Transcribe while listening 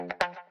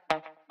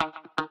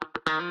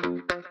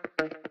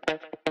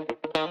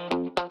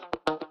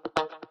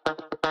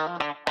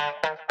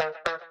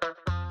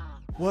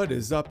What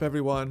is up,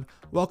 everyone?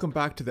 Welcome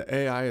back to the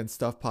AI and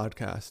Stuff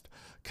podcast,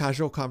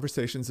 casual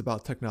conversations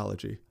about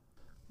technology.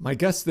 My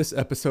guest this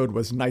episode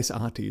was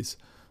Niceaunties,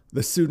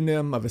 the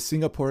pseudonym of a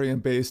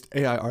Singaporean-based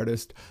AI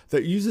artist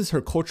that uses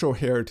her cultural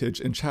heritage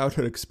and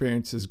childhood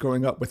experiences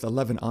growing up with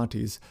 11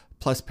 aunties,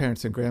 plus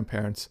parents and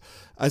grandparents,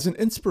 as an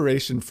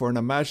inspiration for an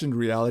imagined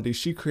reality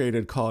she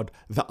created called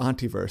the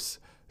Auntyverse,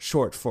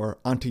 short for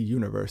Auntie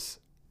Universe.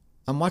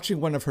 I'm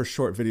watching one of her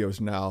short videos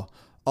now,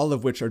 all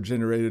of which are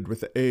generated with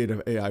the aid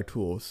of AI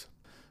tools.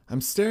 I'm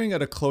staring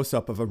at a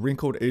close-up of a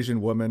wrinkled Asian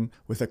woman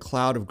with a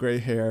cloud of gray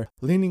hair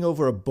leaning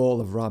over a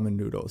bowl of ramen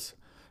noodles.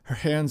 Her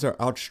hands are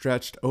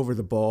outstretched over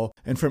the bowl,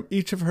 and from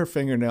each of her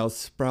fingernails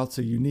sprouts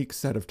a unique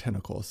set of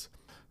tentacles.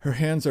 Her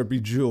hands are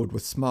bejeweled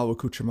with small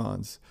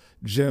accoutrements,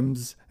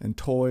 gems and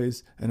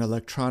toys and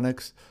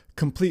electronics,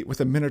 complete with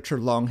a miniature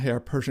long-hair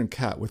Persian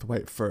cat with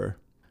white fur.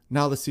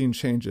 Now the scene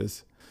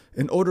changes.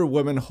 An older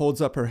woman holds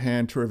up her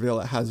hand to reveal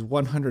it has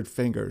 100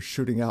 fingers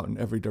shooting out in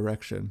every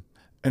direction.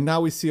 And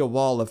now we see a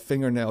wall of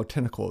fingernail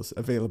tentacles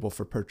available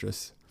for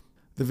purchase.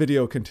 The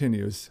video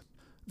continues.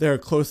 There are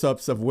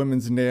close-ups of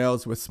women's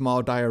nails with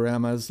small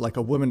dioramas like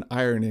a woman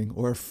ironing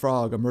or a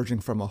frog emerging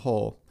from a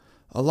hole.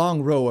 A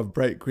long row of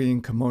bright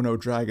green kimono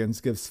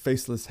dragons gives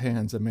faceless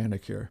hands a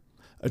manicure.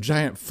 A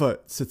giant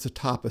foot sits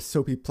atop a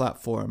soapy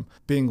platform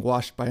being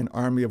washed by an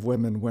army of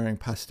women wearing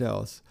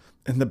pastels.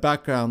 In the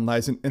background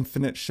lies an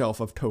infinite shelf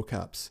of toe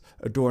caps,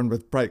 adorned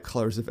with bright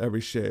colors of every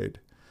shade.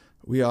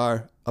 We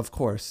are, of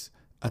course,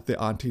 at the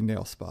Auntie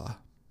Nail Spa.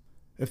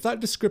 If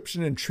that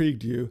description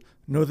intrigued you,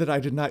 know that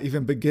I did not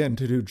even begin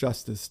to do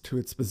justice to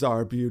its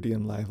bizarre beauty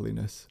and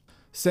liveliness.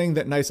 Saying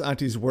that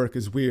Niceaunties' work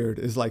is weird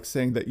is like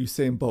saying that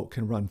Usain Bolt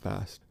can run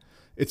fast.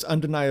 It's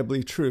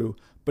undeniably true,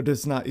 but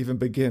does not even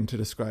begin to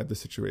describe the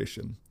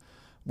situation.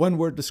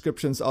 One-word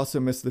descriptions also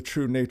miss the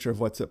true nature of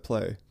what's at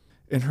play.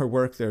 In her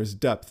work there is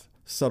depth,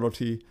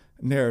 subtlety,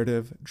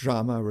 narrative,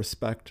 drama,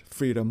 respect,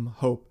 freedom,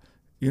 hope,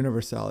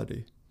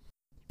 universality.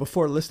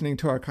 Before listening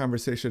to our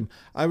conversation,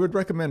 I would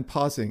recommend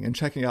pausing and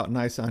checking out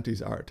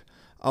Niceaunties' art.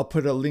 I'll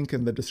put a link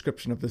in the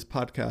description of this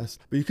podcast,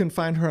 but you can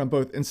find her on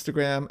both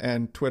Instagram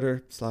and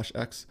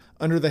Twitter/X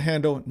under the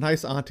handle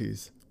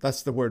Niceaunties.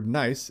 That's the word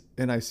nice,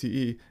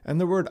 N-I-C-E,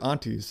 and the word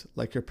aunties,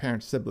 like your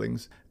parents'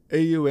 siblings,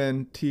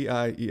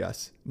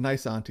 A-U-N-T-I-E-S,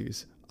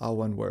 Niceaunties, all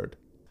one word.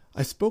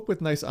 I spoke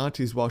with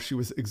Niceaunties while she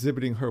was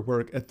exhibiting her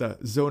work at the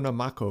Zona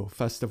Maco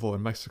Festival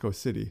in Mexico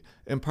City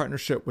in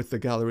partnership with the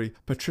gallery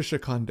Patricia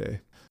Conde.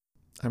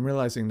 I'm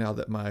realizing now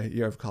that my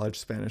year of college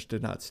Spanish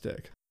did not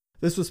stick.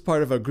 This was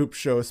part of a group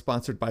show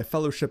sponsored by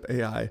Fellowship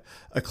AI,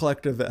 a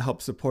collective that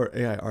helps support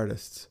AI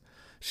artists.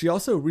 She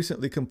also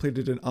recently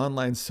completed an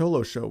online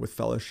solo show with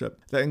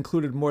Fellowship that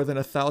included more than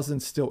 1,000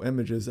 still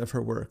images of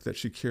her work that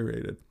she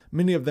curated,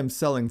 many of them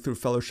selling through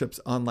Fellowship's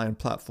online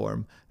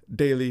platform,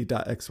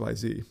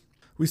 daily.xyz.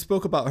 We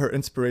spoke about her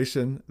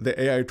inspiration, the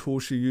AI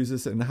tools she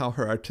uses, and how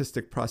her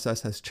artistic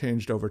process has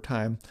changed over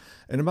time,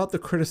 and about the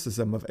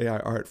criticism of AI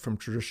art from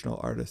traditional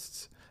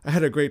artists. I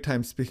had a great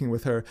time speaking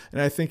with her,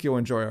 and I think you'll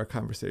enjoy our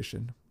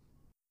conversation.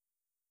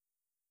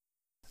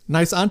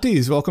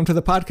 Niceaunties, welcome to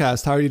the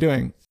podcast. How are you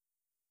doing?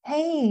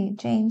 Hey,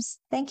 James.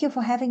 Thank you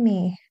for having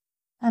me.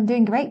 I'm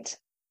doing great.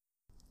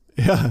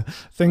 Yeah,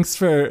 thanks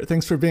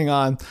for being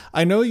on.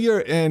 I know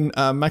you're in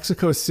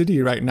Mexico City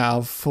right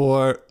now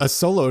for a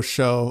solo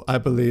show, I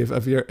believe,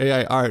 of your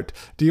AI art.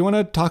 Do you want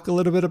to talk a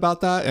little bit about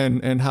that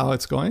and how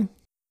it's going?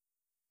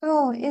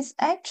 Oh, it's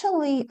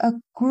actually a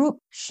group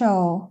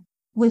show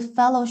with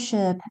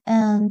Fellowship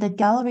and the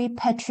gallery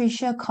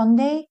Patricia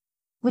Conde,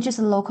 which is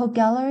a local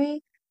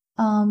gallery.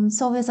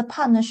 So it's a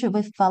partnership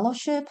with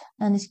Fellowship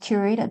and it's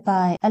curated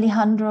by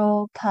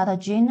Alejandro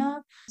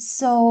Cartagena.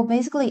 So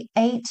basically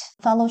 8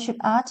 Fellowship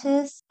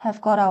artists have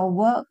got our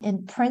work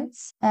in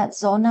prints at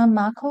Zona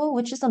Maco,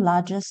 which is the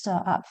largest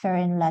art fair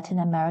in Latin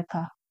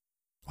America.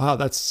 Wow,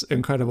 that's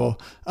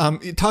incredible.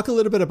 Talk a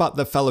little bit about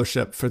the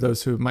Fellowship for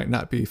those who might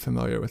not be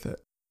familiar with it.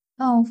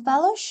 Oh,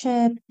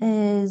 Fellowship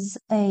is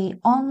a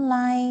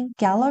online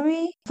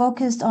gallery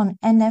focused on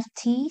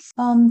NFTs.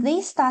 They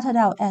started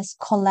out as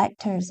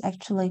collectors,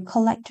 actually,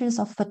 collectors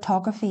of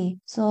photography.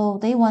 So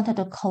they wanted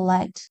to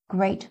collect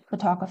great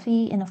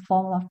photography in the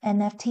form of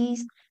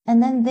NFTs.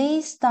 And then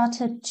they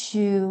started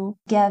to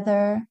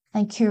gather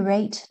and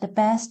curate the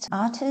best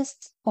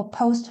artists for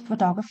post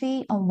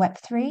photography on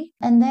Web3,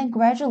 and then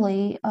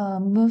gradually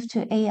move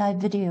to AI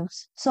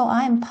videos. So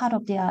I am part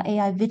of their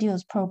AI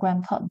videos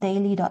program called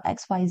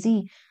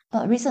daily.xyz.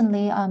 But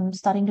recently I'm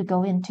starting to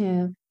go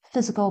into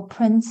physical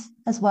prints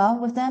as well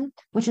with them,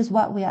 which is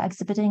what we are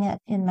exhibiting at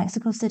in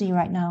Mexico City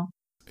right now.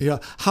 Yeah.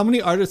 How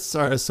many artists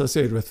are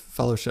associated with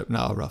Fellowship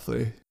now,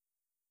 roughly?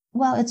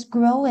 Well, it's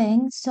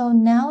growing. So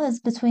now it's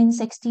between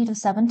 60 to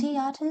 70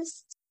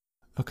 artists.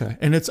 Okay.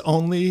 And it's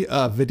only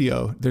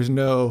video. There's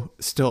no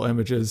still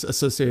images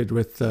associated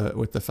with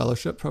the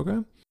Fellowship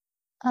program?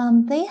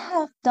 They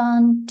have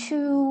done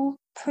 2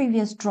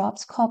 previous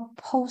drops called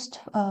post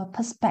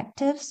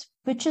perspectives,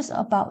 which is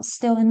about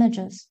still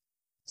images.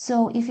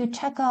 So if you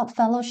check out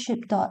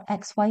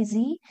fellowship.xyz,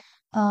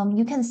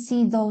 you can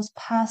see those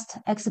past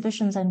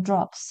exhibitions and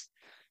drops.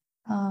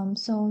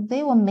 So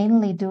they were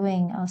mainly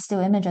doing still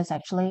images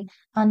actually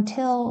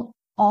until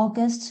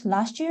August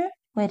last year,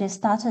 where they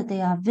started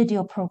their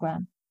video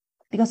program,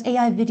 because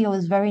AI video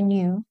is very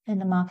new in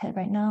the market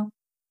right now.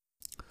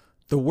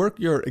 The work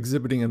you're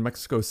exhibiting in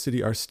Mexico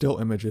City are still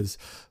images,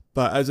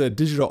 but as a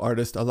digital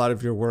artist, a lot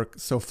of your work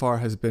so far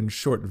has been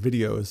short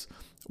videos.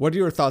 What are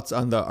your thoughts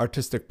on the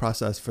artistic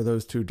process for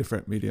those two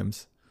different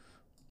mediums?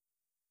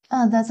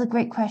 That's a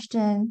great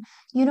question.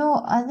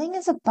 I think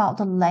it's about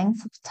the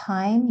length of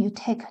time you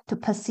take to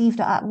perceive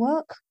the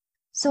artwork.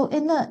 So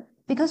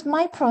because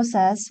my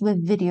process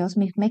with videos,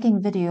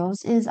 making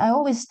videos, is I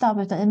always start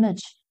with the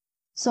image.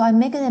 So I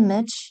make an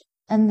image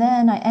and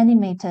then I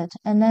animate it,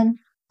 and then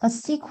a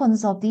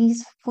sequence of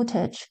these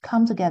footage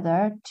come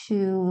together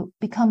to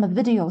become a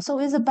video. So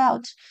it's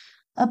about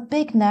a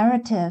big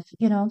narrative.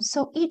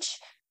 So each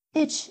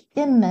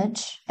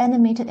image,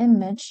 animated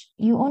image,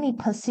 you only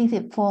perceive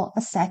it for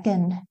a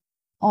second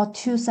or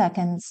 2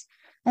 seconds,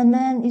 and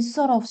then it's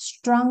sort of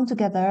strung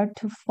together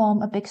to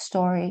form a big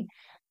story.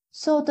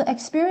 So the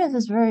experience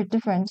is very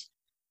different.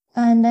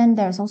 And then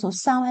there's also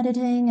sound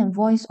editing and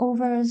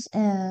voiceovers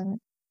and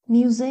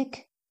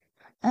music.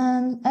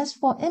 And as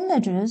for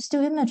images,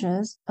 still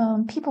images,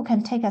 people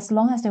can take as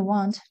long as they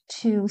want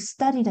to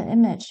study the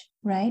image,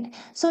 right?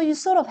 So you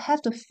sort of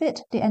have to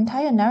fit the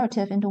entire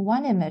narrative into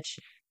one image.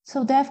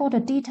 So therefore,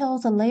 the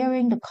details, the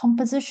layering, the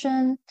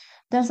composition,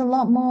 there's a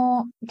lot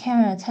more care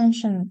and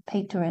attention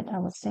paid to it, I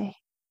would say.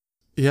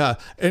 Yeah,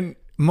 and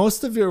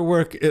most of your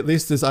work, at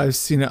least as I've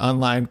seen it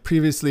online,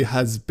 previously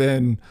has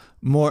been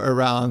more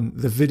around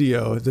the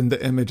video than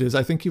the images.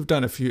 I think you've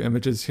done a few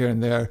images here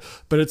and there,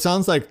 but it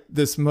sounds like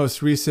this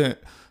most recent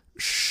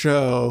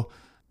show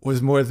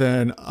was more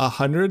than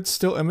 100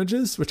 still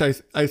images, which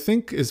I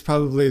think is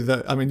probably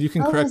you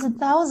can correct. There's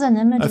 1,000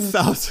 images.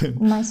 1,000.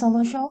 In my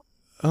solo show.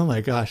 Oh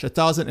my gosh,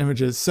 1,000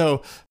 images.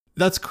 So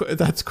that's quite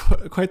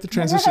the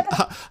transition.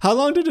 How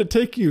long did it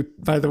take you,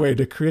 by the way,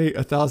 to create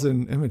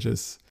 1,000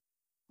 images?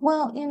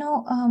 Well,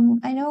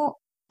 I know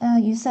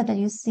you said that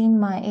you've seen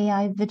my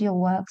AI video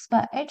works,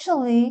 but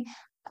actually,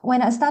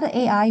 when I started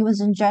AI, it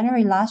was in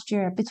January last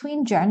year.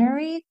 Between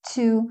January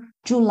to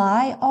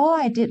July, all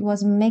I did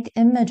was make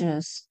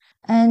images.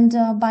 And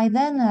by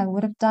then, I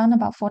would have done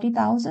about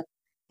 40,000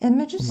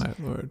 images. Oh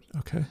my Lord.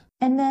 Okay.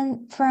 And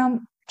then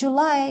from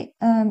July,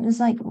 it's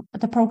like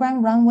the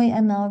program Runway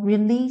ML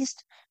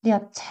released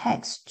their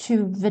text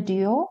to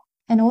video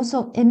and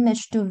also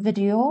image to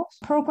video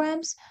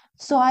programs.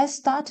 So I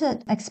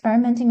started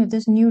experimenting with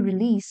this new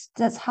release.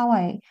 That's how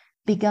I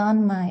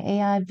began my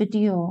AI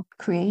video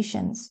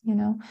creations.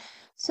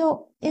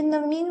 So in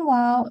the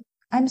meanwhile,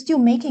 I'm still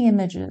making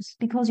images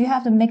because you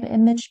have to make the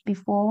image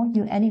before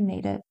you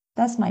animate it.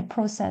 That's my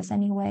process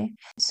anyway.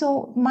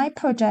 So my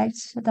project,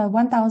 the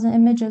 1,000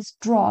 images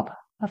drop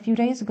a few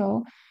days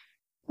ago,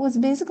 was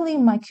basically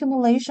my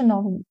accumulation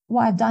of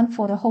what I've done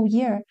for the whole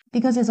year,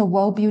 because it's a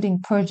world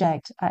building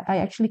project.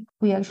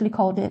 We actually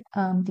called it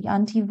the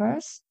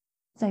Antiverse.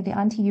 It's like the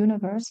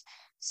anti-universe.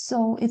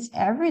 So it's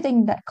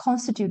everything that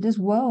constitute this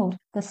world: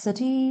 the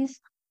cities,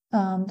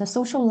 the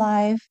social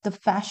life, the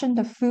fashion,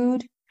 the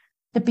food,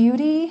 the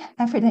beauty,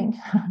 everything.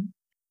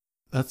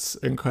 That's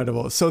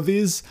incredible. So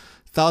these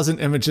 1,000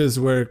 images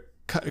were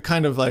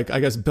kind of like, I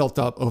guess, built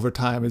up over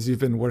time as you've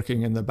been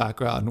working in the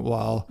background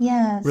while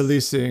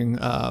releasing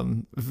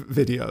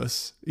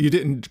videos. You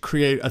didn't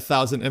create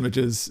 1,000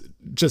 images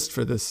just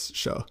for this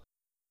show.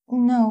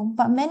 No,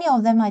 but many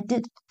of them I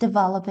did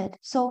develop it.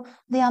 So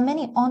there are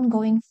many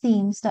ongoing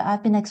themes that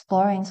I've been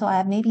exploring. So I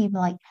have maybe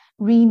like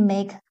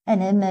remake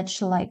an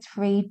image like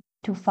 3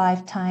 to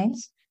 5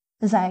 times,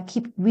 as I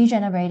keep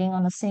regenerating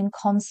on the same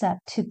concept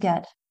to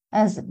get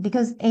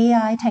because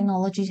AI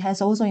technology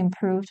has also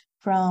improved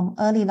from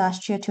early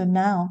last year to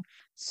now.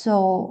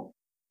 So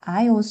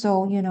I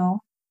also,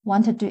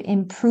 wanted to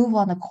improve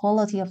on the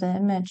quality of the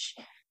image.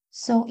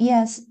 So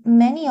yes,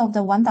 many of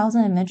the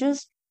 1,000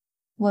 images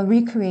were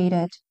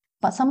recreated,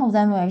 but some of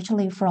them were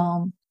actually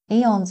from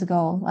aeons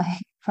ago,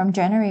 like from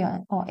January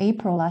or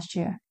April last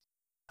year.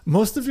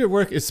 Most of your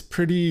work is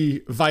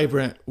pretty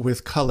vibrant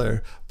with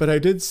color, but I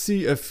did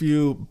see a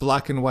few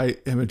black and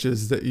white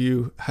images that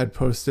you had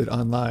posted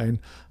online.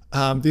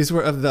 These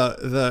were of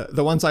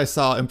the ones I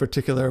saw in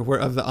particular were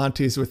of the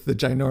aunties with the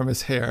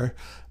ginormous hair,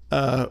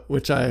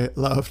 which I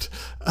loved.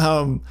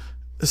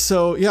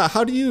 So yeah,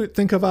 how do you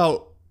think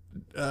about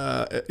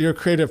your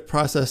creative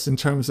process in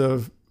terms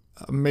of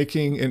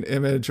making an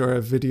image or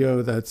a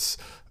video that's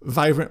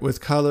vibrant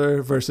with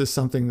color versus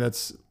something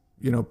that's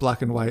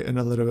black and white and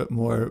a little bit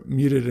more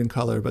muted in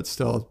color but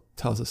still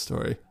tells a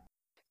story?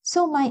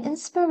 So my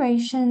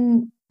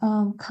inspiration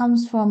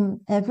comes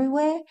from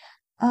everywhere.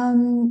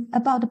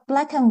 About the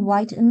black and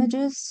white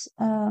images,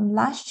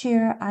 last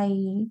year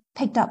I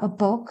picked up a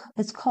book.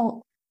 It's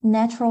called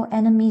Natural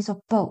Enemies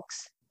of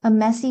Books: A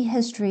Messy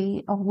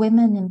History of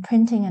Women in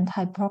Printing and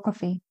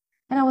Typography.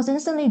 And I was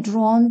instantly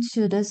drawn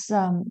to this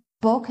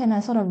book, and I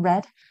sort of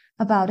read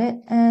about it.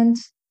 And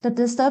the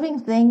disturbing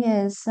thing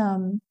is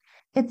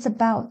it's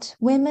about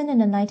women in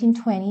the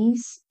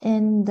 1920s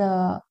in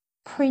the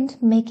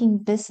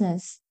printmaking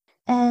business.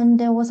 And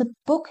there was a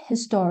book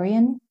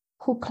historian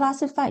who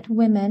classified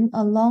women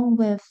along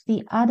with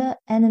the other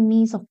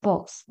enemies of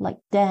books like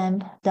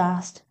damp,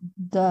 dust,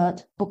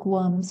 dirt,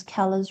 bookworms,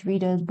 callous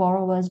readers,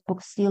 borrowers,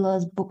 book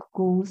stealers, book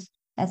ghouls,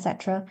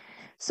 etc.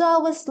 So I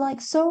was like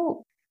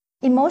so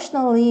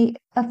emotionally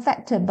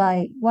affected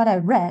by what I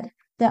read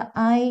that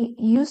I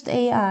used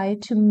AI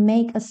to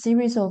make a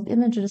series of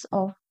images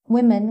of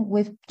women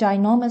with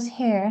ginormous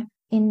hair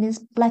in these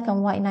black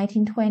and white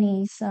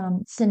 1920s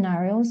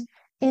scenarios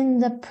in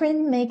the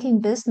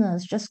printmaking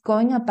business, just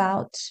going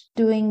about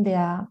doing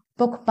their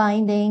book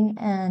binding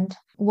and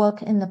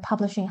work in the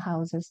publishing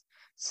houses.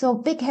 So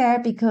big hair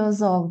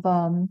because of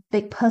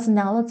big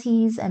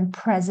personalities and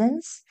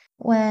presence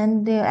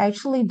when they're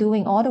actually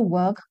doing all the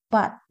work,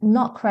 but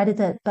not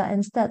credited, but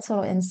instead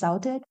sort of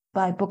insulted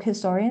by book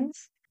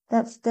historians.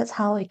 That's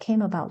how it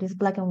came about, these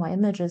black and white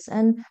images.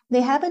 And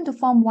they happen to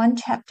form one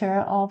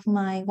chapter of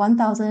my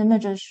 1000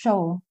 images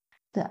show,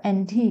 the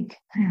antique.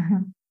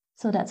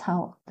 So that's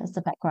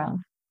the background.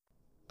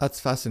 That's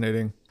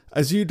fascinating.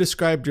 As you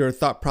described your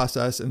thought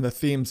process and the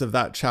themes of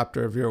that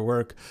chapter of your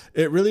work,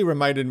 it really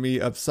reminded me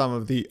of some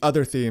of the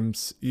other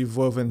themes you've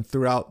woven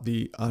throughout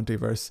the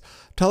Auntiverse.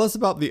 Tell us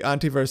about the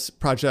Auntiverse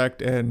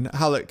project and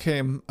how it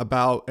came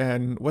about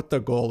and what the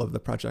goal of the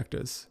project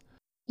is.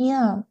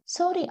 Yeah,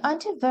 so the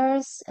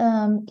Antiverse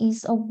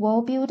is a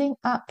world building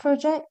art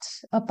project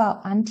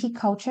about anti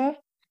culture.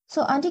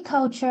 So anti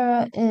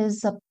culture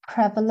is a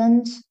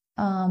prevalent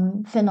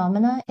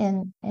phenomena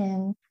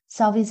in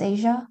Southeast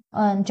Asia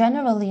and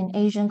generally in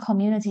Asian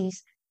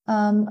communities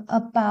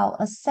about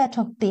a set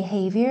of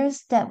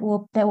behaviors that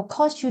will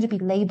cause you to be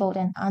labeled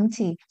an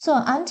auntie. So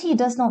an auntie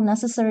does not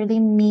necessarily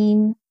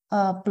mean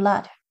a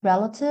blood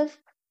relative.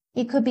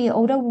 It could be an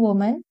older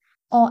woman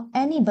or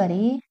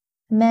anybody,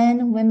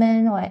 men,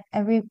 women, or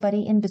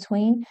everybody in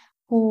between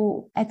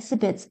who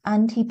exhibits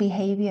anti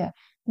behavior,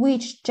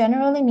 which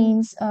generally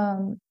means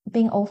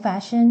being old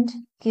fashioned,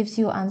 gives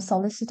you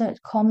unsolicited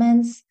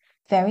comments,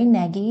 very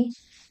naggy,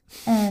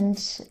 and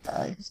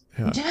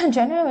Yeah.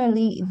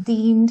 generally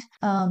deemed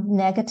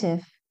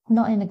negative,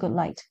 not in a good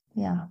light.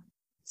 Yeah.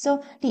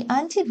 So the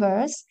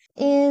Antiverse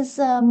is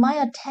my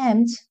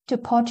attempt to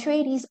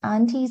portray these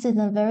aunties in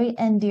a very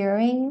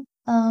endearing,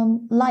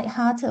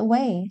 light-hearted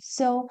way.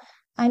 So,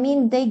 I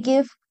mean, they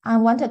give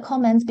unwanted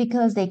comments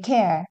because they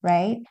care,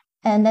 right?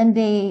 And then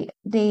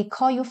they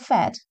call you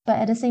fat, but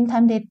at the same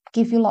time they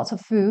give you lots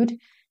of food,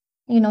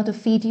 to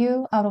feed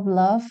you out of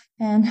love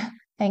and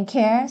and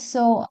care.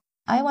 So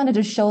I wanted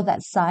to show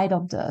that side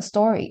of the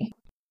story.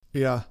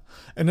 Yeah.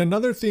 And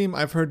another theme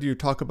I've heard you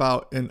talk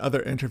about in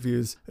other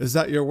interviews is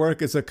that your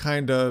work is a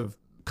kind of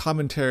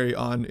commentary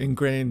on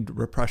ingrained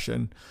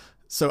repression.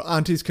 So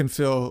aunties can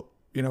feel,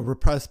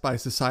 repressed by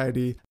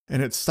society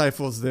and it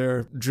stifles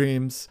their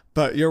dreams.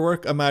 But your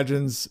work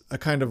imagines a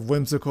kind of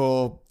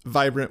whimsical,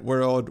 vibrant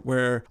world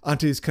where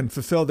aunties can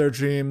fulfill their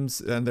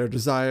dreams and their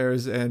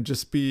desires and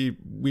just be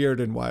weird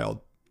and wild.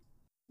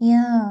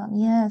 Yeah,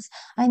 yes.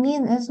 I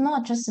mean, it's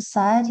not just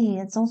society,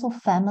 it's also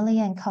family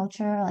and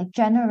culture, like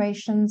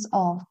generations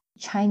of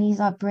Chinese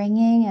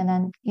upbringing, and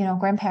then,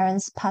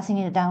 grandparents passing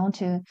it down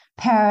to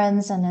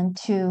parents and then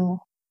to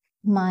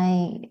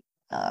my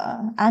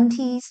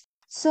aunties.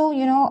 So,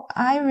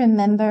 I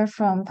remember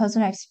from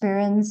personal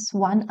experience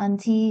one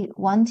auntie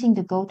wanting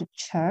to go to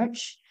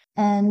church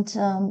and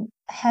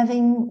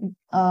having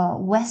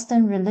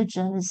Western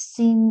religion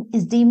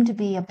is deemed to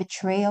be a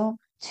betrayal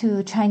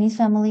to Chinese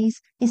families.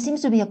 It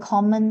seems to be a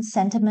common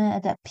sentiment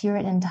at that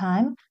period in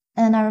time.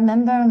 And I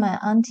remember my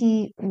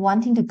auntie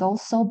wanting to go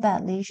so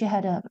badly, she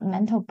had a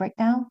mental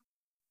breakdown.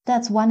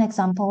 That's one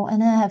example.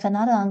 And then I have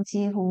another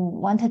auntie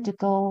who wanted to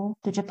go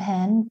to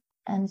Japan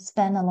and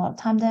spend a lot of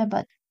time there,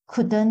 but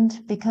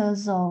couldn't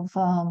because of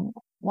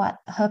what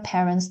her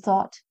parents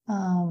thought,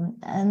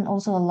 and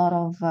also a lot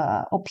of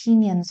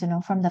opinions,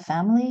 from the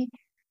family.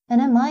 And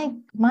then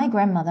my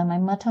grandmother, my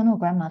maternal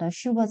grandmother,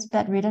 she was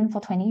bedridden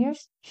for 20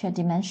 years. She had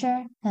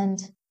dementia,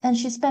 and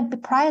she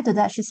spent prior to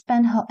that, she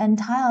spent her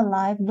entire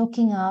life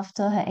looking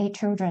after her 8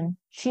 children.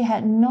 She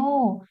had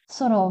no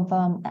sort of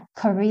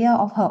career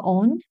of her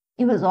own.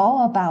 It was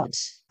all about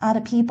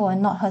other people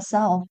and not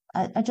herself.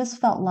 I just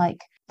felt like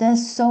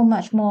there's so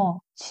much more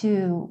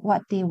to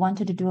what they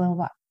wanted to do and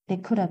what they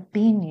could have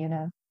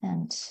been.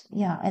 And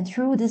yeah, and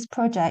through this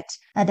project,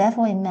 I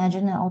therefore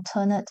imagine an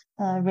alternate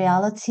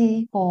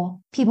reality for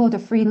people to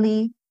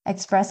freely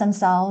express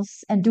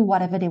themselves and do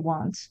whatever they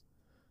want.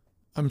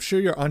 I'm sure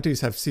your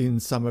aunties have seen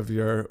some of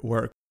your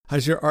work.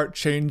 Has your art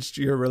changed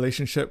your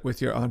relationship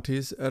with your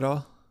aunties at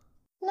all?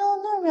 No,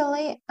 not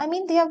really. I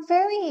mean, they are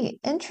very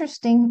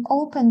interesting,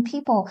 open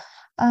people.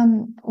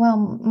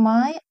 Well,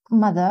 my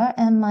mother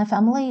and my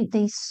family,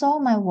 they saw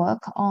my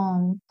work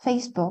on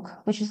Facebook,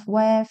 which is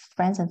where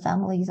friends and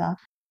families are.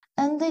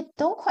 and they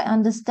don't quite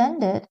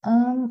understand it.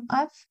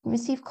 I've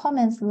received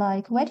comments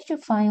like, "Where did you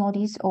find all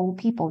these old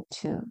people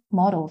to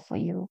model for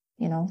you?"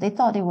 They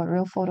thought they were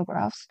real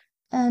photographs.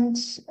 And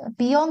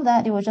beyond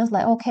that, they were just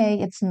like, "Okay,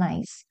 it's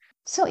nice."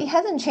 So it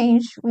hasn't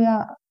changed.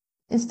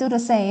 It's still the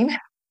same.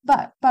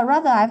 But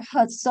rather, I've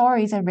heard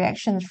stories and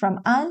reactions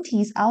from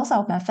aunties outside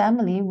of my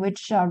family,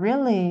 which are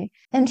really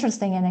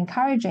interesting and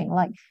encouraging,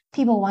 like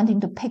people wanting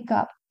to pick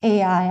up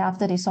AI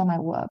after they saw my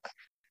work.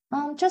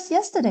 Just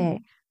yesterday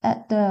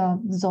at the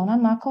Zona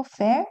Marco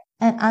Fair,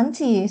 an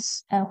auntie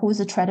who's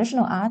a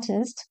traditional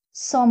artist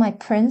saw my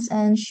prints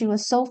and she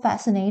was so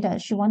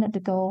fascinated. She wanted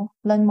to go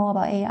learn more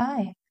about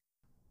AI.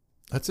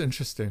 That's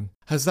interesting.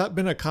 Has that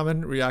been a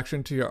common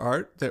reaction to your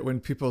art, that when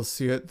people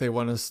see it, they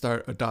want to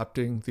start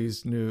adopting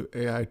these new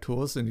AI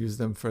tools and use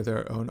them for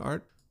their own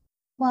art?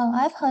 Well,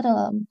 I've heard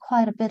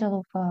quite a bit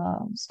of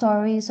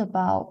stories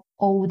about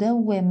older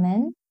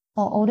women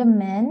or older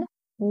men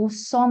who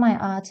saw my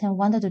art and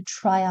wanted to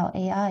try out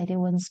AI. They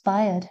were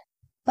inspired.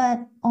 But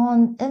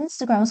on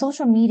Instagram,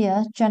 social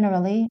media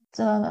generally,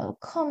 the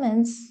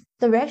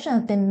reaction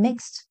have been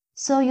mixed.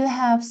 So you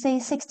have, say,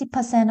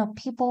 60% of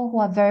people who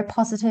are very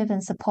positive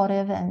and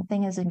supportive and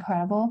think it's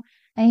incredible.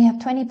 And you have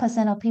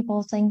 20% of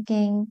people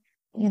thinking,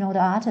 the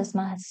artist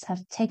must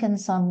have taken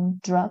some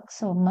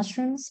drugs or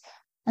mushrooms.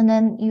 And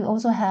then you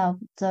also have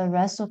the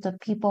rest of the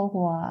people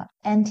who are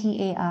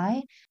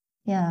anti-AI.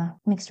 Yeah,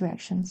 mixed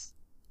reactions.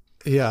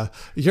 Yeah,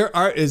 your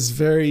art is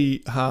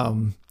very,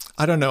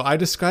 I don't know, I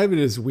describe it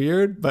as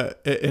weird,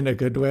 but in a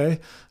good way.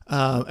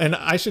 And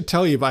I should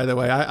tell you, by the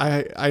way,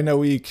 I know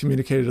we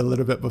communicated a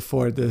little bit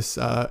before this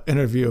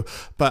interview,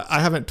 but I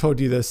haven't told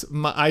you this.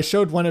 I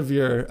showed one of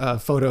your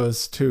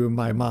photos to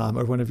my mom,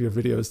 or one of your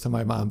videos to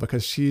my mom,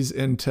 because she's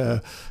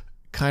into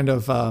kind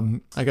of,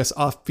 I guess,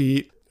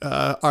 offbeat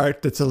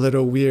art that's a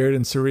little weird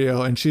and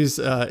surreal. And she's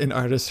an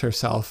artist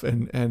herself,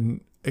 and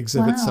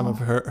exhibits some of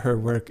Wow. her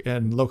work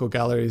in local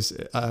galleries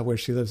where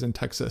she lives in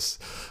Texas.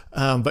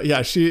 But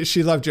yeah,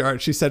 she loved your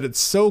art. She said it's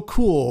so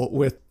cool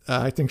with,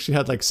 I think she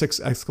had like 6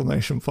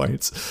 exclamation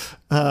points.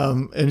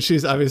 And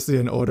she's obviously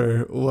an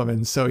older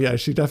woman. So yeah,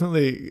 she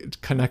definitely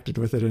connected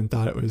with it and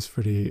thought it was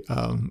pretty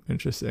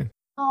interesting.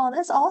 Oh,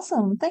 that's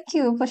awesome. Thank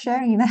you for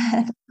sharing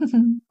that.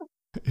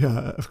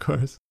 Yeah, of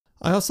course.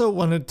 I also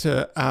wanted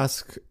to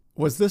ask,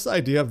 was this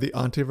idea of the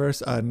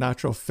Auntiverse a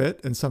natural fit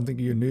and something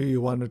you knew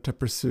you wanted to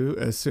pursue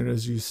as soon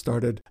as you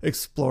started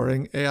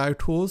exploring AI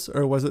tools,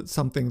 or was it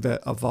something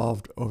that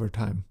evolved over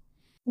time?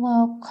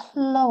 Well,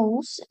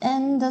 close.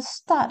 In the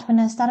start, when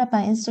I started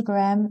my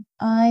Instagram,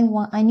 I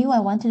knew I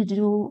wanted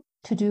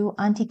to do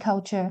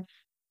anti-culture.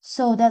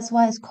 So that's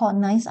why it's called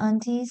Nice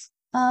Aunties.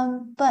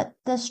 But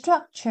the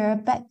structure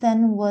back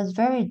then was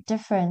very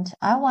different.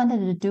 I wanted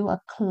to do a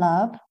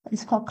club.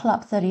 It's called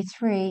Club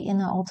 33 in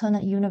an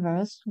alternate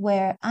universe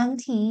where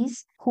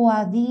aunties, who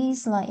are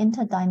these like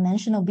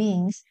interdimensional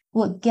beings,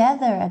 would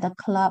gather at the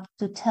club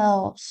to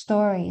tell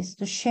stories,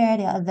 to share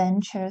their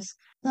adventures.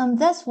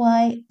 That's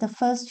why the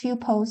first few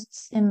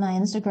posts in my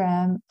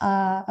Instagram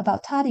are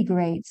about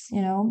tardigrades,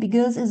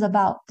 because it's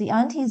about the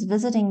aunties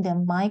visiting the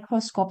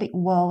microscopic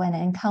world and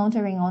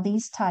encountering all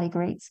these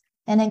tardigrades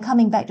and then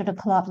coming back to the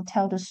club to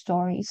tell the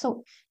story.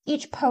 So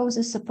each post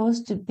is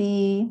supposed to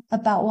be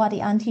about what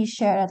the aunties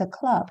shared at the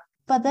club.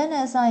 But then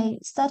as I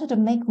started to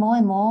make more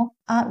and more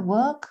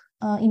artwork,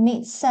 it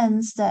made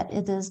sense that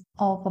it is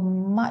of a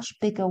much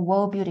bigger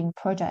world building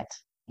project,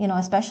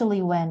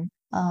 especially when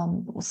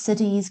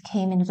cities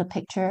came into the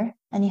picture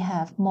and you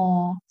have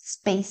more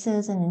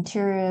spaces and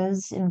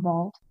interiors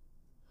involved.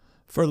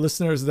 For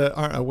listeners that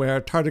aren't aware,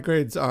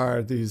 tardigrades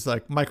are these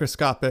like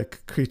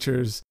microscopic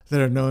creatures that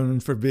are known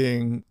for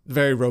being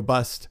very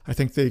robust. I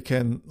think they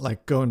can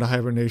like go into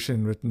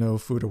hibernation with no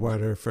food or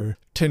water for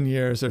 10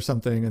 years or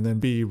something and then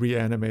be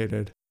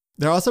reanimated.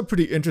 They're also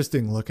pretty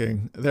interesting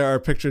looking. There are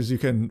pictures you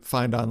can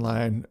find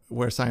online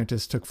where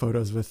scientists took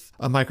photos with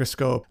a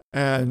microscope,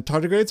 and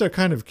tardigrades are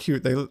kind of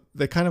cute.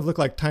 They kind of look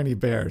like tiny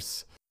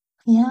bears.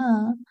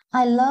 Yeah,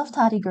 I love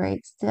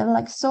tardigrades. They're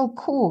like so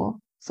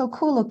cool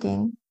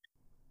looking.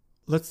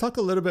 Let's talk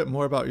a little bit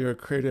more about your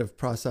creative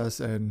process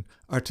and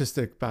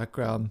artistic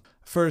background.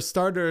 For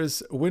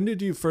starters, when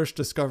did you first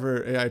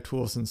discover AI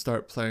tools and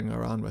start playing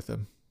around with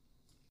them?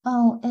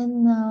 Oh,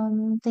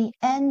 in the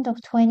end of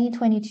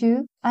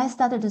 2022, I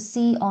started to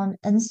see on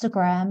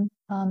Instagram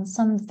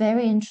some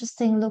very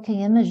interesting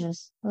looking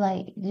images.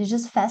 Like they're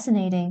just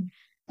fascinating.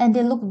 And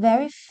they look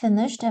very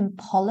finished and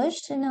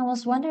polished. And I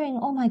was wondering,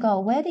 oh my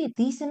God, where did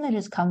these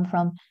images come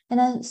from?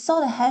 And I saw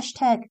the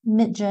hashtag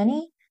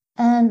Midjourney.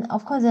 And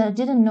of course, I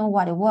didn't know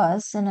what it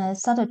was. And I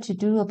started to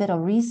do a bit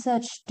of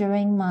research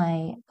during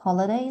my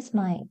holidays,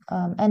 my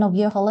end of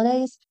year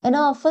holidays. And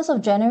on 1st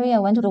of January, I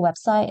went to the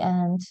website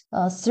and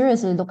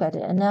seriously looked at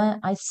it. And then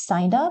I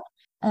signed up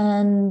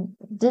and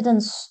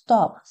didn't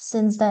stop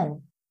since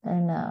then.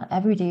 And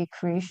everyday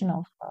creation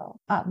of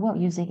artwork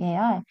using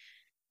AI.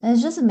 And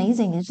it's just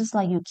amazing. It's just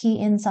like you key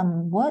in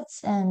some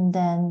words and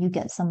then you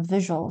get some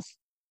visuals.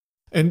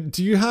 And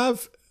do you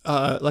have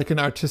like an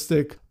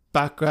artistic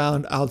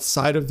background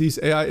outside of these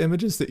AI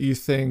images that you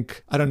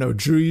think, I don't know,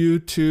 drew you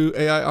to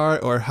AI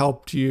art or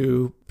helped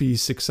you be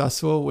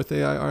successful with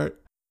AI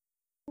art?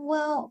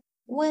 Well,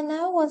 when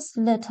I was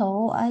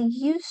little, I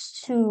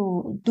used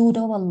to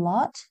doodle a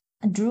lot.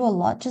 I drew a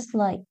lot, just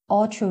like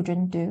all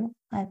children do,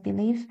 I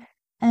believe.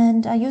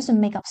 And I used to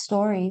make up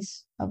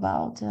stories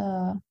about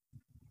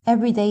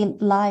everyday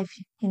life,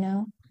 you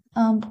know.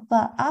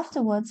 But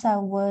afterwards, I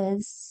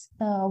was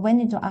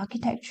went into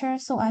architecture.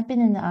 So I've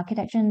been in the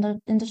architecture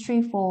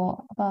industry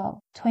for about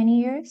 20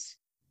 years.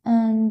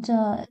 And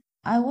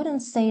I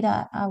wouldn't say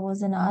that I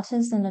was an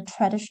artist in a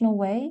traditional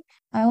way.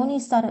 I only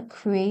started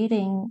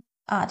creating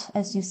art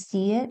as you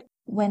see it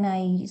when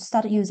I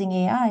started using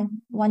AI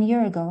 1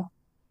 year ago.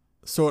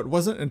 So it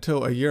wasn't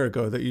until a year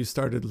ago that you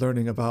started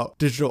learning about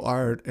digital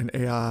art and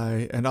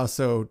AI and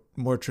also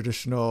more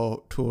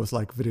traditional tools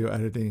like video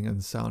editing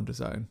and sound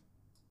design.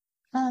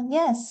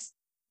 Yes,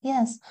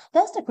 yes.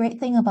 That's the great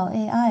thing about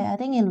AI. I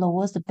think it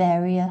lowers the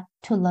barrier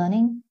to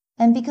learning.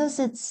 And because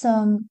it's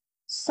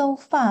so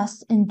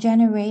fast in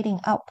generating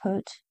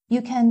output,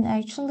 you can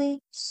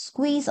actually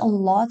squeeze a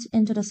lot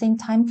into the same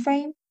time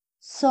frame.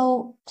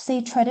 So,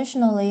 say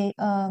traditionally,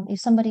 if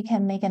somebody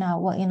can make an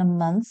artwork in a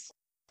month,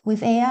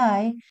 with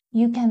AI,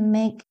 you can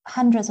make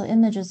hundreds of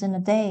images in a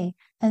day.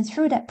 And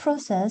through that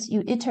process,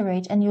 you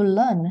iterate and you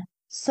learn.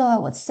 So I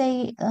would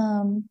say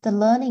the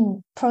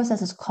learning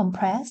process is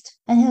compressed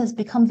and it has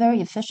become very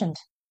efficient.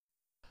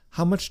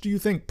 How much do you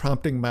think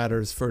prompting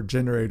matters for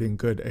generating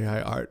good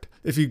AI art?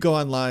 If you go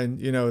online,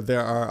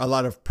 there are a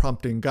lot of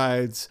prompting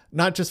guides,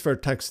 not just for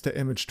text to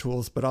image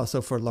tools, but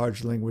also for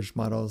large language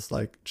models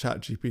like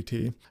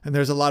ChatGPT. And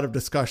there's a lot of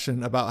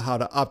discussion about how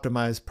to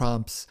optimize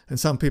prompts. And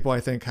some people, I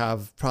think,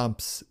 have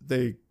prompts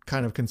they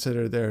kind of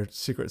consider their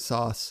secret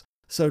sauce.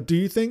 So do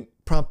you think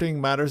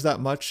prompting matters that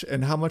much?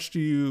 And how much do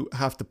you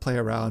have to play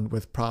around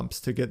with prompts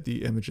to get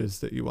the images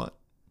that you want?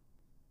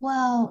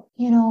 Well,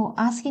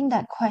 asking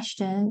that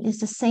question is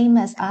the same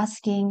as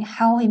asking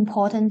how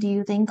important do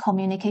you think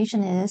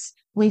communication is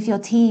with your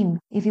team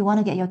if you want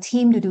to get your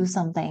team to do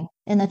something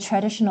in a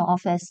traditional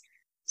office.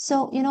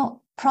 So,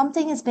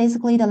 prompting is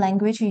basically the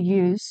language you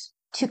use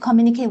to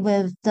communicate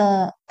with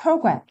the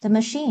program, the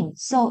machine.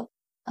 So,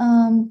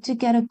 to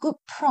get a good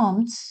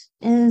prompt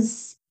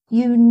is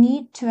you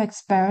need to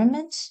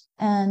experiment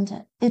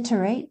and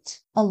iterate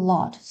a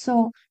lot.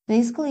 So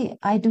basically,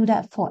 I do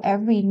that for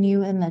every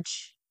new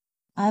image.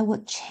 I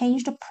would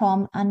change the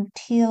prompt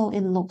until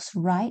it looks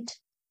right.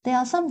 There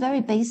are some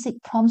very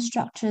basic prompt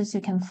structures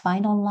you can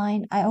find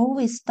online. I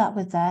always start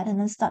with that and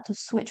then start to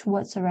switch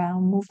words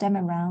around, move them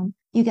around.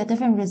 You get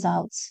different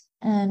results.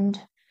 And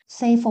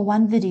say for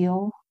one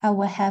video, I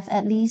will have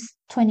at least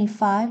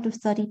 25 to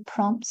 30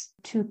 prompts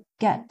to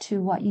get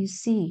to what you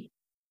see.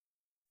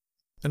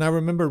 And I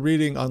remember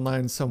reading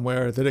online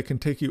somewhere that it can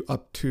take you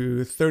up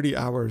to 30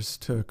 hours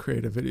to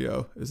create a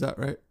video. Is that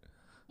right?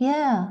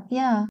 Yeah,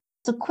 yeah.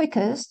 The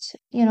quickest,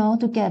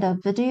 to get a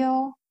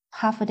video,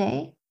 half a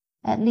day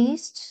at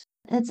least.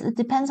 It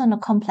depends on the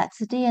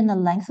complexity and the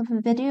length of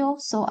the video.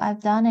 So I've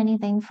done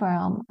anything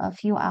from a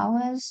few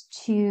hours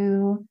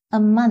to a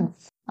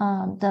month.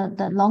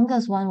 The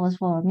longest one was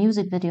for a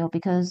music video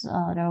because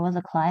there was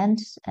a client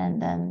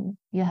and then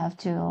you have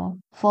to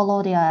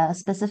follow their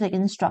specific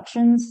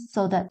instructions.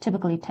 So that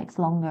typically takes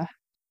longer.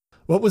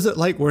 What was it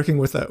like working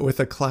with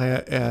a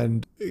client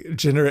and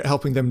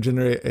helping them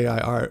generate AI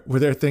art? Were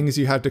there things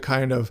you had to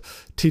kind of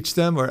teach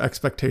them or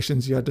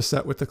expectations you had to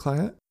set with the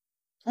client?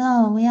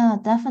 Oh, yeah,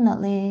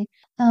 definitely.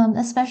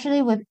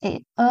 Especially with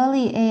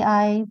early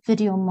AI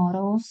video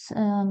models,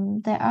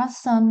 there are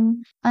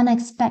some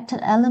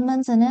unexpected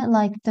elements in it,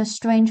 like the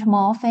strange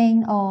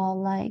morphing or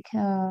like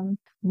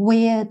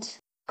weird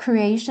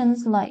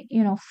creations, like,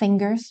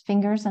 fingers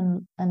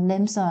and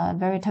limbs are a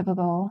very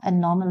typical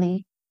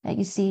anomaly that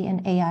you see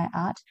in AI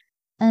art.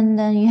 And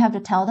then you have to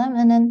tell them.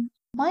 And then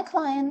my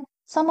client,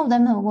 some of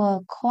them were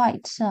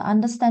quite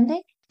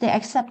understanding. They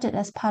accept it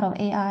as part of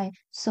AI,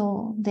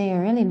 so they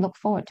really look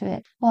forward to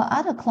it. While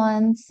other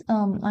clients,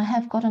 I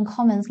have gotten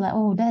comments like,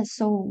 "Oh, that's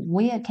so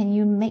weird. Can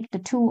you make the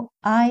two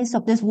eyes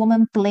of this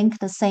woman blink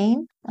the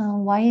same?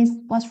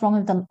 What's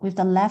wrong with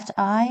the left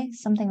eye?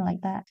 Something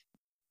like that."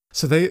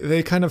 So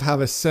they kind of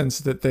have a sense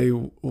that they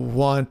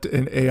want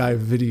an AI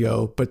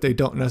video, but they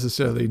don't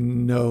necessarily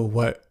know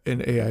what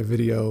an AI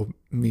video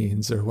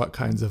means or what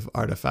kinds of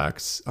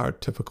artifacts are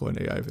typical in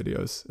AI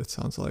videos, it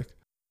sounds like.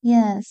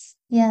 Yes,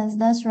 yes,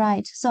 that's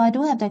right. So I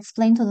do have to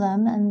explain to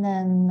them, and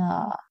then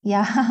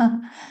yeah,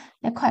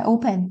 they're quite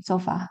open so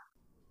far.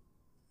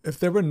 If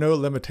there were no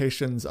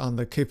limitations on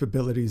the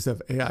capabilities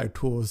of AI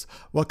tools,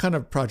 what kind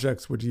of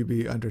projects would you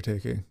be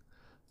undertaking?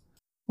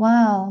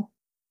 Wow.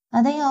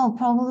 I think I'll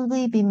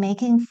probably be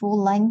making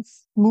full-length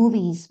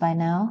movies by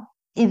now,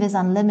 if it's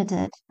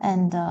unlimited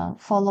and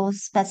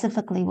follows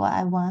specifically what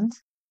I want.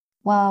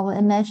 Well, I would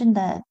imagine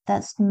that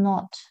that's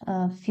not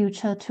a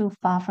future too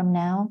far from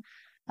now.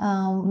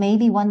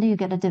 Maybe one day you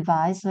get a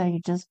device where you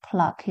just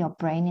plug your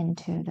brain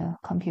into the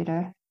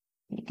computer,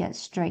 you get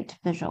straight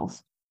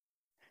visuals.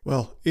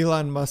 Well,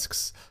 Elon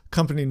Musk's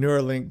company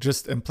Neuralink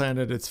just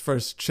implanted its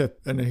first chip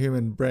in a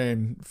human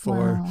brain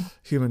for Wow.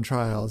 human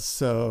trials.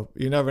 So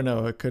you never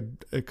know. It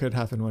could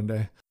happen one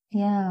day.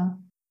 Yeah.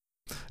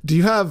 Do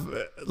you have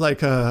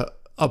like a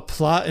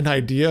plot, an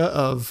idea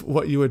of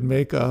what you would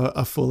make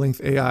a full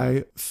length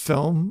AI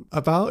film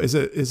about? Is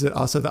it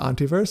also the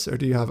Antiverse, or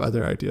do you have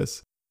other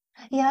ideas?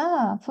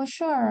 Yeah, for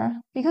sure.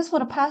 Because for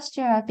the past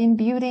year, I've been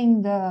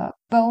building the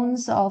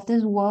bones of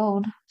this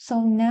world.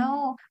 So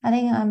now I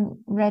think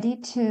I'm ready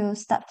to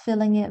start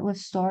filling it with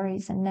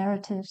stories and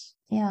narratives.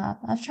 Yeah,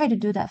 I've tried to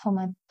do that for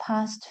my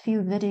past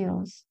few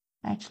videos,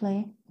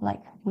 actually,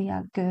 like We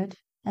Are Good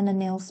and the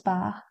Nail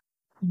Spa.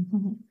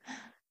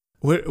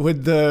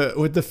 Would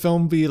the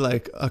film be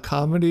like a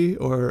comedy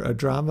or a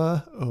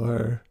drama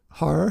or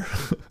horror?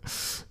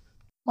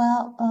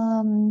 Well,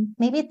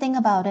 maybe think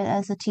about it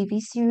as a TV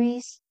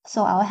series.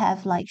 So I'll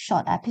have like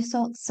short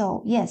episodes.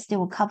 So yes, they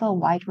will cover a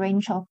wide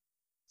range of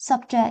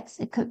subjects.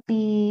 It could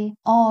be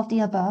all of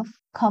the above,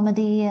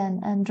 comedy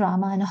and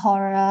drama and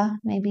horror,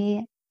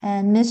 maybe,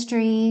 and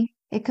mystery.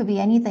 It could be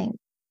anything.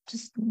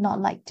 Just not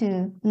like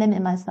to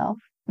limit myself.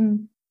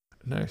 Mm.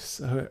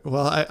 Nice.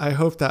 Well, I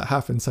hope that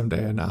happens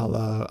someday, and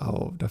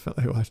I'll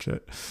definitely watch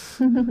it.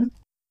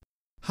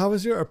 How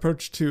has your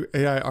approach to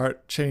AI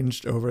art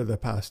changed over the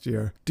past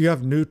year? Do you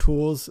have new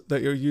tools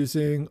that you're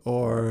using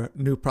or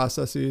new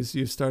processes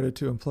you've started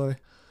to employ?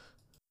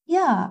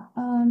 Yeah,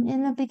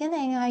 in the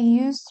beginning, I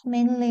used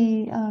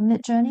mainly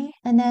Midjourney,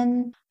 and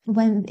then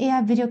when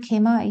AI video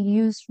came out, I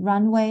used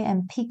Runway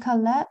and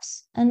Pika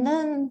Labs, and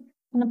then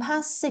in the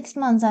past 6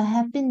 months, I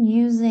have been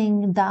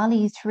using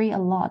DALI 3 a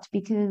lot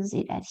because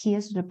it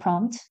adheres to the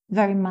prompt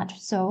very much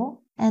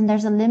so, and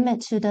there's a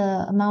limit to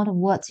the amount of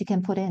words you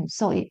can put in,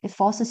 so it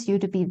forces you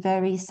to be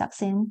very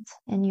succinct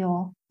in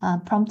your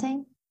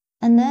prompting.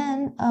 And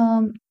then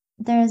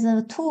there's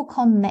a tool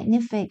called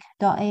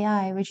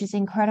Magnific.ai, which is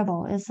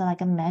incredible. It's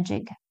like a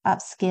magic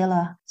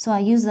upscaler. So I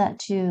use that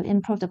to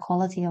improve the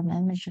quality of my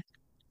image.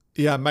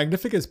 Yeah,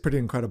 Magnific is pretty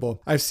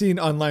incredible. I've seen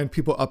online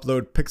people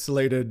upload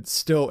pixelated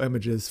still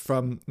images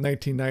from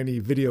 1990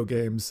 video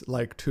games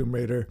like Tomb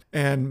Raider,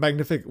 and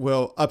Magnific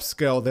will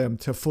upscale them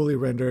to fully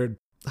rendered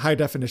high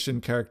definition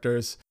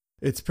characters.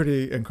 It's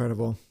pretty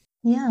incredible.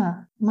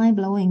 Yeah, mind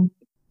blowing.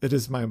 It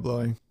is mind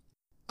blowing.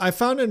 I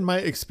found in my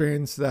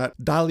experience that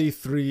DALI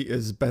 3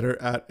 is better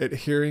at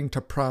adhering to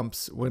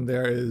prompts when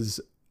there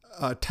is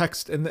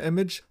text in the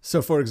image.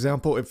 So, for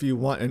example, if you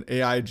want an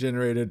AI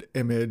generated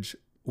image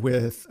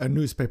with a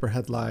newspaper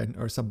headline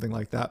or something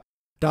like that,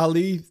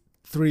 DALI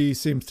 3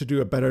 seems to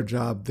do a better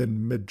job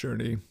than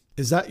Midjourney.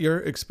 Is that your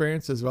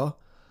experience as well?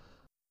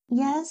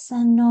 Yes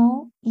and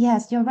no.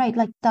 Yes, you're right.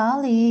 Like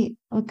DALI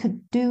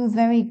could do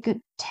very good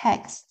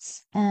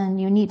texts, and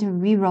you need to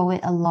reroll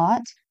it a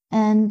lot.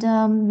 And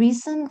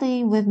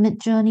recently, with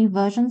Midjourney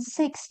version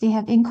 6, they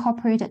have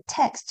incorporated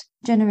text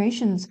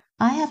generations.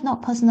 I have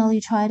not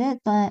personally tried it,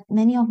 but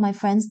many of my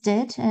friends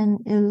did, and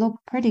it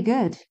looked pretty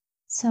good.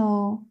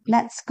 So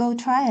let's go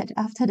try it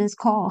after this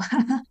call.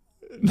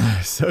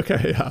 Nice.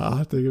 Okay. Yeah, I'll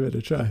have to give it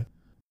a try.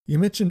 You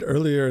mentioned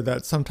earlier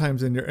that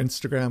sometimes in your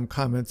Instagram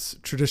comments,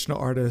 traditional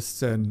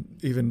artists and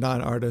even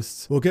non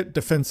artists will get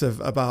defensive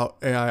about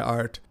AI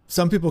art.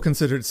 Some people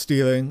consider it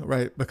stealing,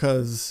 right?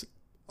 Because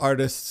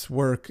artists'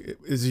 work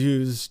is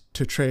used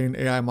to train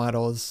AI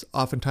models,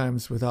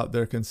 oftentimes without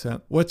their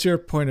consent. What's your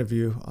point of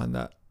view on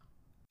that?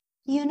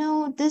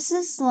 This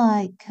is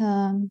like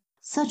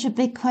such a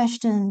big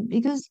question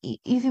because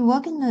if you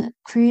work in the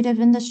creative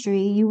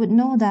industry, you would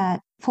know that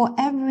for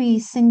every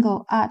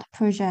single art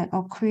project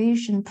or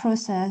creation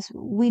process,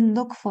 we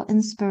look for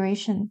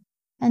inspiration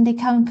and they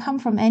can come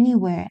from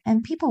anywhere.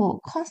 And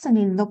people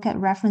constantly look at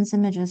reference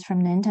images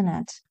from the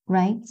internet,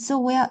 right? So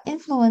we are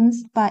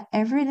influenced by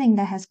everything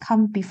that has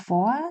come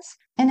before us.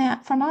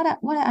 And from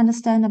what I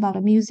understand about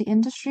the music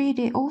industry,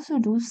 they also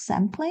do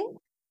sampling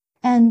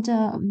and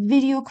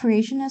video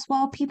creation as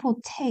well. People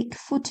take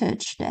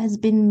footage that has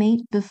been made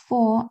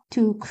before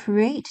to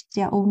create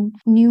their own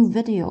new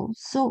video.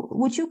 So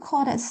would you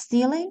call that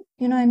stealing?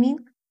 You know what I mean?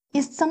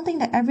 It's something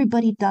that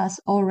everybody does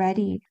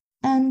already.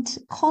 And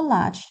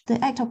collage,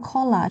 the act of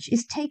collage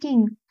is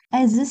taking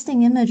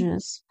existing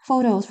images,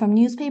 photos from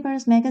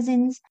newspapers,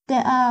 magazines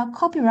that are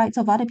copyrights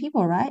of other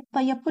people, right?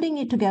 But you're putting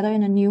it together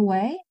in a new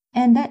way,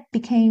 and that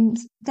became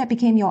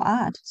your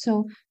art.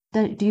 So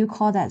do you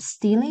call that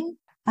stealing?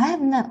 I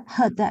have not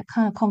heard that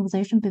kind of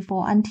conversation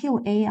before until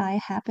AI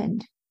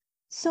happened.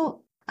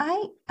 So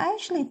I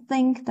actually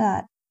think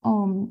that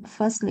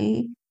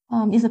firstly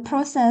is a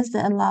process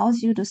that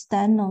allows you to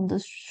stand on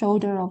the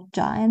shoulder of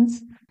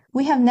giants.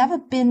 We have never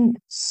been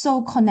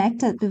so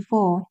connected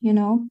before,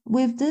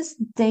 With this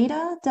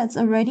data that's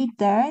already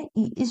there,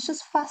 it's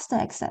just faster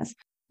access,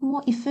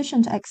 more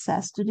efficient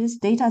access to these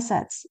data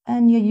sets,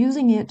 and you're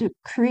using it to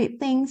create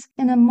things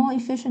in a more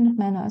efficient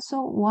manner.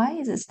 So why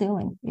is it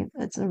stealing if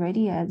it's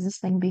already an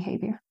existing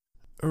behavior?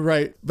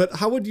 Right. But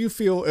how would you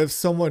feel if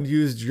someone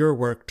used your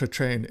work to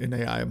train an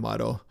AI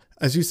model?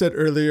 As you said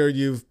earlier,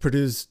 you've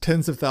produced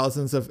tens of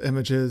thousands of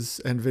images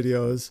and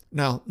videos.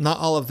 Now, not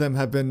all of them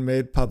have been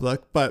made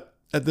public, but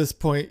at this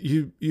point,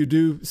 you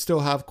do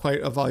still have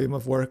quite a volume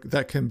of work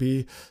that can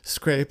be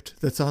scraped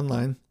that's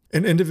online.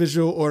 An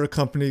individual or a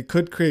company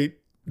could create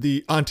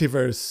the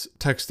Auntiverse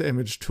text to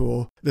image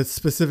tool that's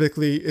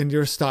specifically in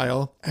your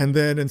style. And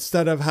then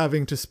instead of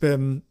having to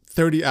spend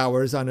 30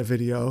 hours on a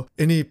video,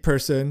 any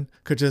person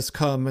could just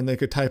come and they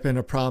could type in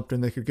a prompt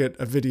and they could get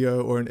a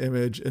video or an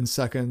image in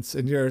seconds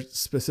in your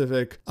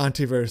specific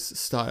Auntiverse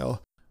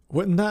style.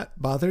 Wouldn't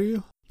that bother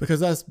you?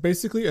 Because that's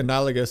basically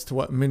analogous to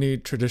what many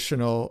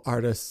traditional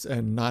artists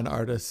and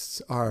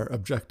non-artists are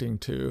objecting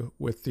to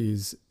with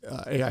these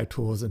AI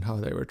tools and how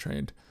they were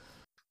trained.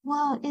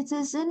 Well, it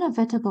is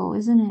inevitable,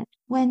 isn't it?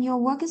 When your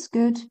work is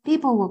good,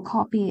 people will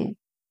copy it.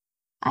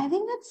 I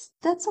think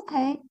that's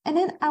okay. And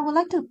then I would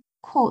like to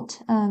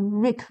quote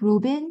Rick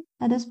Rubin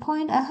at this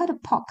point. I heard a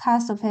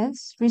podcast of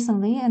his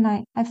recently, and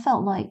I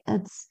felt like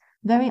it's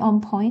very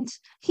on point.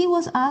 He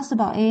was asked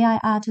about AI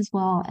art as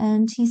well,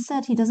 and he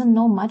said he doesn't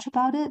know much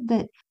about it,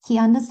 but he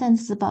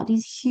understands about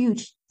these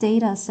huge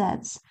data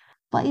sets.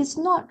 But it's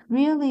not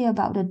really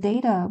about the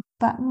data,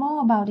 but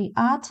more about the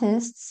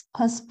artist's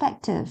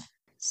perspective.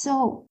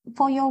 So,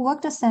 for your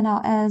work to stand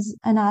out as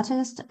an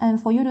artist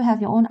and for you to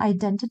have your own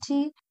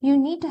identity, you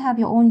need to have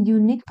your own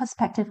unique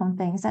perspective on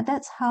things. And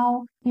that's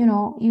how,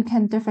 you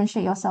can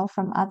differentiate yourself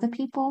from other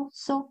people.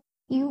 So,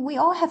 we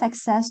all have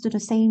access to the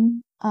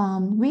same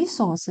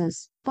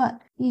resources, but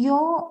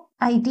your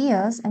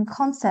ideas and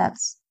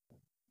concepts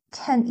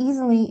can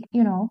easily,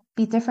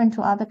 be different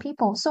to other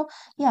people. So,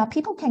 yeah,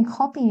 people can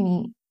copy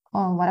me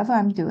or whatever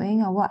I'm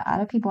doing or what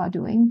other people are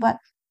doing, but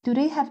do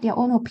they have their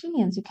own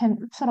opinions? You can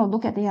sort of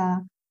look at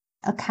their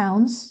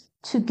accounts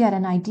to get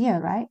an idea,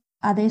 right?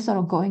 Are they sort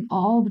of going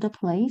all over the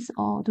place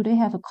or do they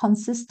have a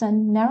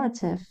consistent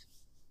narrative?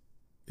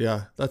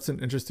 Yeah, that's an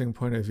interesting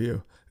point of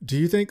view. Do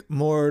you think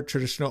more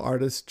traditional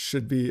artists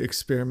should be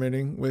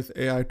experimenting with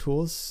AI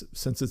tools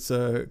since it's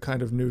a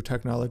kind of new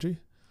technology?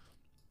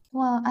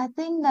 Well, I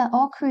think that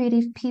all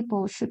creative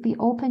people should be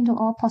open to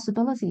all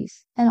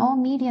possibilities and all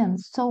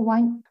mediums. So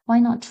why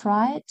not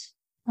try it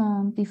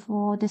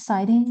before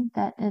deciding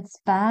that it's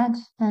bad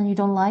and you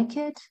don't like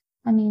it?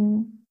 I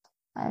mean,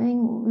 I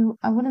think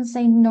I wouldn't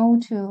say no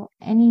to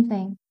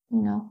anything,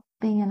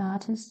 being an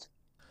artist.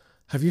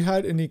 Have you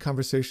had any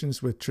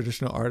conversations with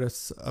traditional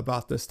artists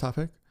about this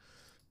topic?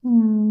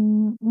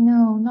 No,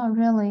 not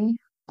really.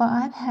 But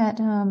I've had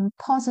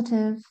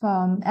positive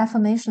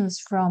affirmations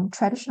from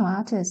traditional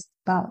artists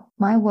about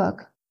my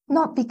work,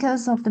 not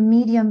because of the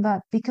medium,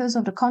 but because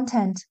of the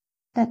content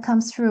that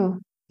comes through.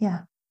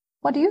 Yeah.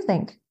 What do you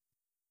think?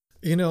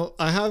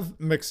 I have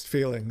mixed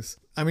feelings.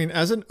 I mean,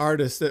 as an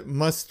artist, it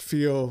must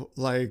feel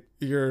like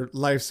your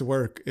life's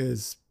work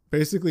is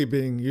basically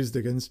being used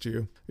against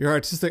you. Your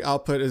artistic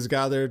output is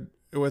gathered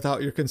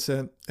without your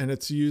consent and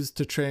it's used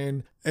to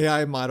train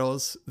AI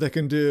models that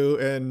can do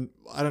in,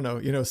 I don't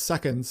know,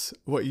 seconds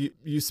what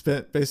you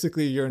spent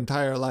basically your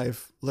entire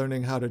life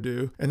learning how to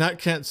do. And that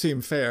can't seem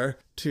fair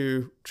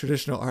to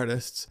traditional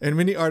artists. And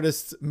many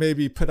artists may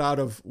be put out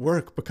of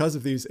work because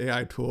of these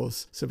AI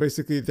tools. So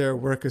basically their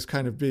work is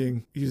kind of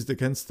being used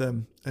against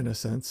them in a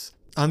sense.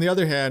 On the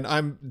other hand,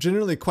 I'm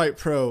generally quite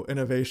pro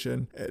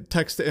innovation.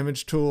 Text to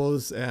image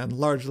tools and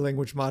large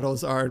language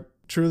models are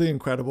truly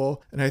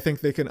incredible. And I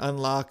think they can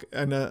unlock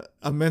an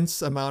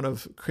immense amount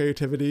of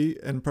creativity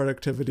and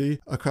productivity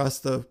across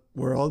the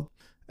world.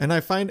 And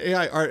I find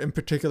AI art in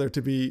particular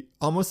to be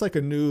almost like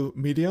a new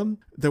medium.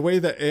 The way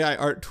that AI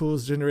art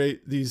tools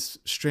generate these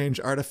strange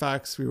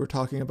artifacts we were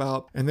talking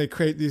about, and they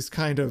create these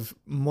kind of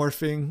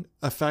morphing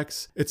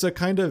effects, it's a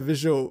kind of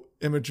visual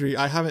imagery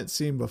I haven't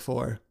seen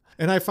before.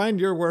 And I find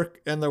your work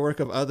and the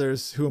work of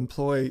others who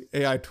employ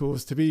AI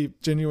tools to be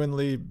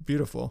genuinely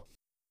beautiful.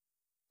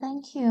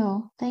 Thank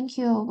you. Thank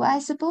you. Well, I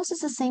suppose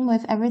it's the same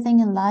with everything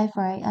in life,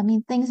 right? I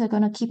mean, things are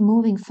going to keep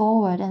moving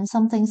forward and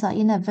some things are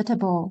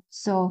inevitable.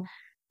 So,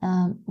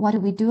 what do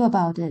we do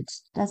about it?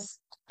 That's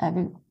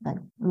every like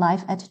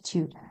life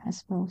attitude, I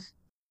suppose.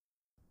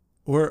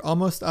 We're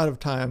almost out of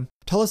time.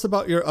 Tell us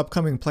about your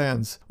upcoming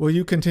plans. Will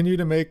you continue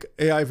to make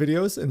AI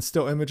videos and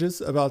still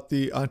images about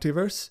the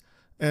Auntiverse?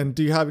 And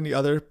do you have any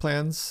other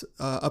plans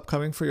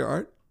upcoming for your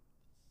art?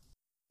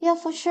 Yeah,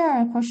 for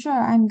sure, for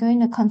sure. I'm going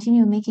to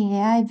continue making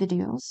AI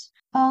videos.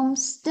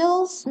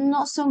 Stills,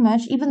 not so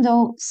much, even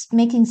though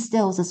making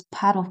stills is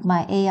part of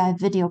my AI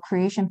video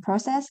creation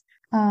process.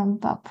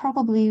 But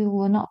probably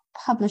will not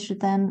publish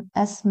them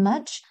as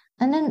much.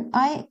 And then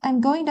I'm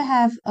going to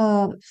have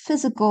a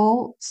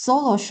physical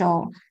solo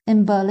show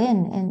in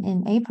Berlin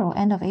in April,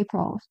 end of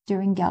April,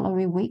 during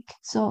Gallery Week.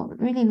 So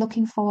really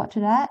looking forward to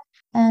that.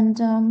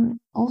 And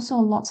also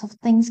lots of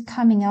things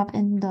coming up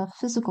in the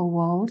physical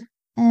world.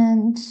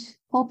 And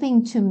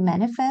hoping to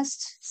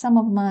manifest some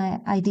of my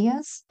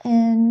ideas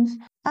in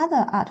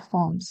other art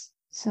forms.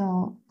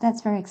 So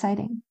that's very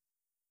exciting.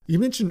 You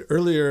mentioned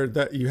earlier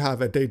that you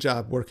have a day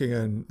job working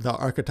in the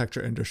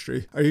architecture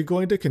industry. Are you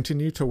going to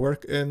continue to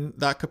work in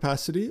that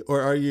capacity, or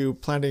are you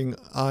planning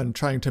on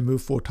trying to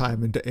move full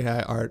time into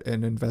AI art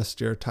and invest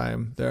your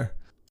time there?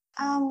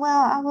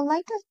 Well, I would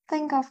like to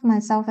think of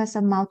myself as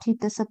a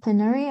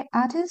multidisciplinary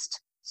artist.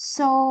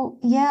 So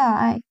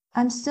yeah,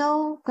 I'm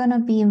still gonna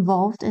be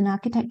involved in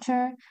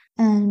architecture,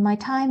 and my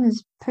time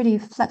is pretty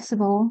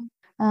flexible.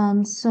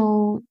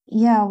 So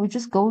yeah, we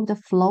just go with the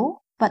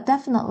flow, but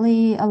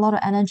definitely a lot of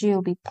energy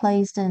will be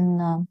placed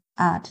in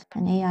art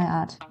and AI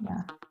art.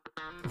 Yeah.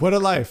 What a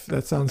life.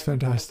 That sounds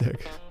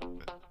fantastic.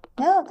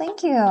 Yeah,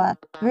 thank you.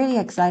 Really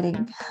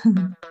exciting.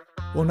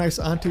 Well, nice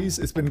aunties,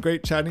 it's been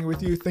great chatting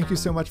with you. Thank you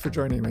so much for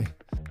joining me.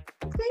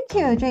 Thank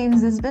you,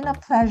 James. It's been a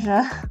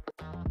pleasure.